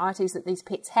and anxieties that these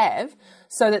pets have,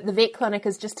 so that the vet clinic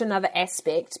is just another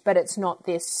aspect, but it's not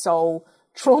their sole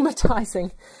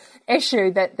traumatizing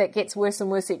issue that gets worse and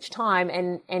worse each time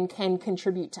and can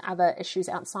contribute to other issues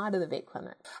outside of the vet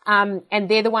clinic. And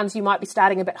they're the ones you might be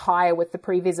starting a bit higher with the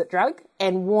pre-visit drug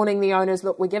and warning the owners,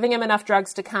 look, we're giving him enough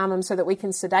drugs to calm him so that we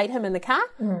can sedate him in the car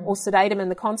or sedate him in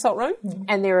the consult room.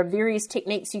 And there are various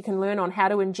techniques you can learn on how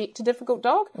to inject a difficult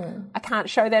dog. I can't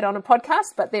show that on a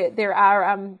podcast, but there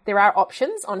are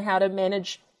options on how to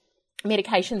manage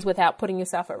medications without putting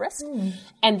yourself at risk.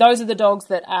 And those are the dogs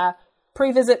that are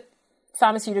pre-visit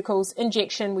pharmaceuticals,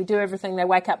 injection, we do everything, they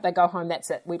wake up, they go home,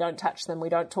 that's it. We don't touch them, we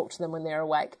don't talk to them when they're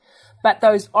awake. But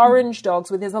those orange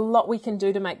dogs, where there's a lot we can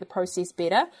do to make the process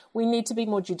better, we need to be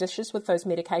more judicious with those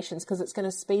medications because it's going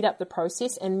to speed up the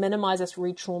process and minimise us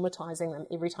re-traumatising them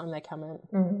every time they come in.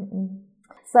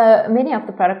 So many of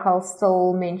the protocols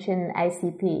still mention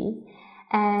ACP,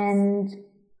 and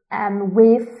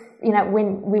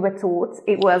when we were taught,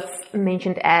 it was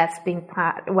mentioned as being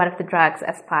one of the drugs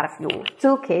as part of your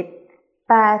toolkit.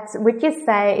 But would you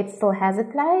say it still has a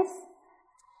place?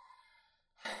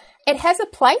 It has a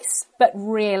place, but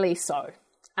rarely so.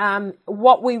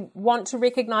 What we want to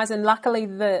recognise, and luckily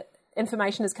the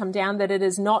information has come down, that it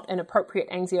is not an appropriate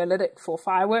anxiolytic for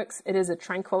fireworks. It is a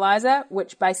tranquilizer,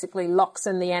 which basically locks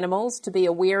in the animals to be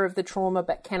aware of the trauma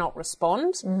but cannot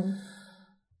respond.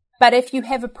 But if you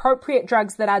have appropriate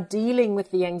drugs that are dealing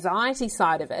with the anxiety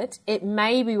side of it, it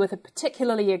may be with a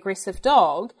particularly aggressive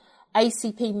dog,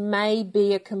 ACP may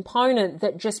be a component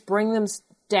that just bring them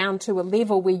down to a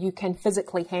level where you can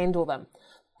physically handle them.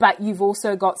 But you've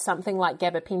also got something like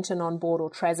gabapentin on board, or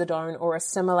trazodone, or a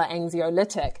similar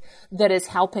anxiolytic that is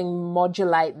helping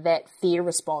modulate that fear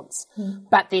response.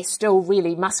 But they're still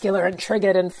really muscular and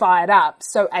triggered and fired up.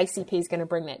 So ACP is going to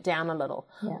bring that down a little.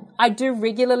 I do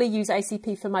regularly use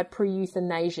ACP for my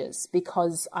pre-euthanasias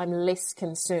because I'm less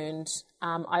concerned.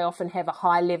 I often have a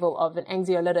high level of an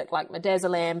anxiolytic like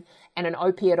midazolam and an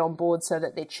opiate on board so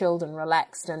that they're chilled and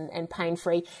relaxed and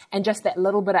pain-free, and just that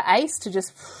little bit of ACE to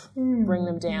just bring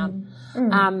them down.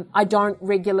 I don't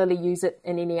regularly use it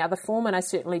in any other form, and I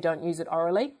certainly don't use it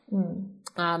orally.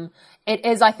 It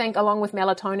is, I think, along with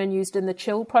melatonin, used in the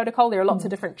chill protocol. There are lots of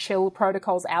different chill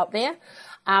protocols out there.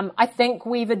 I think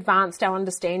we've advanced our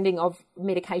understanding of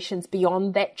medications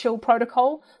beyond that chill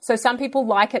protocol. So some people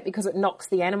like it because it knocks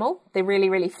the animal. They're really,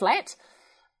 really flat.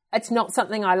 It's not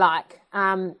something I like.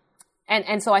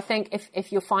 And so I think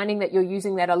if you're finding that you're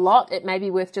using that a lot, it may be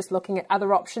worth just looking at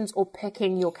other options or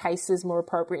picking your cases more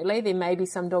appropriately. There may be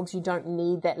some dogs you don't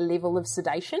need that level of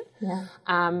sedation.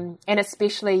 And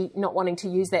especially not wanting to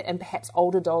use that in perhaps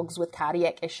older dogs with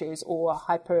cardiac issues or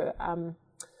hyperthyroid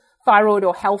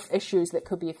or health issues that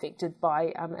could be affected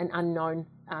by an unknown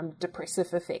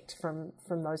depressive effect from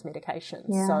those medications.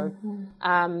 So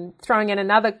throwing in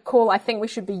another call, I think we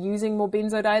should be using more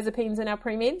benzodiazepines in our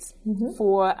pre-meds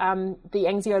for the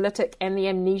anxiolytic and the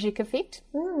amnesic effect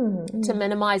to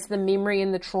minimise the memory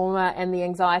and the trauma and the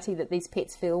anxiety that these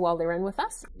pets feel while they're in with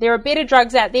us. There are better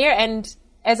drugs out there, and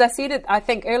as I said it, I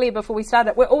think earlier before we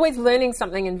started, we're always learning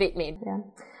something in vet med. Yeah.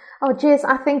 Oh, Jess,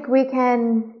 I think we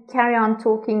can carry on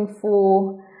talking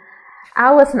for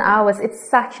hours and hours. It's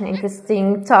such an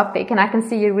interesting topic, and I can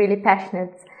see you're really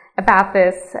passionate about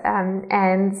this.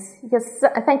 And just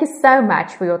thank you so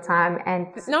much for your time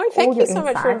and thank you so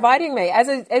much for inviting me.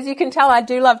 As you can tell, I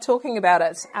do love talking about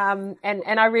it, and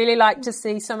I really like to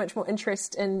see so much more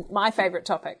interest in my favourite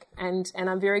topic, and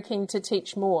I'm very keen to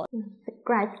teach more.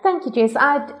 Great, thank you, Jess.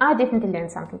 I definitely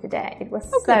learned something today. It was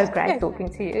so great talking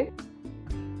to you.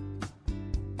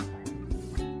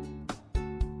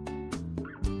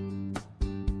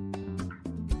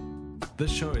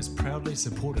 This show is proudly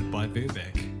supported by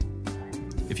Virbeck.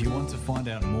 If you want to find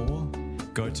out more,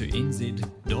 go to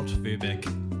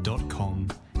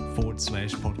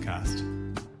nz.virbeck.com/podcast.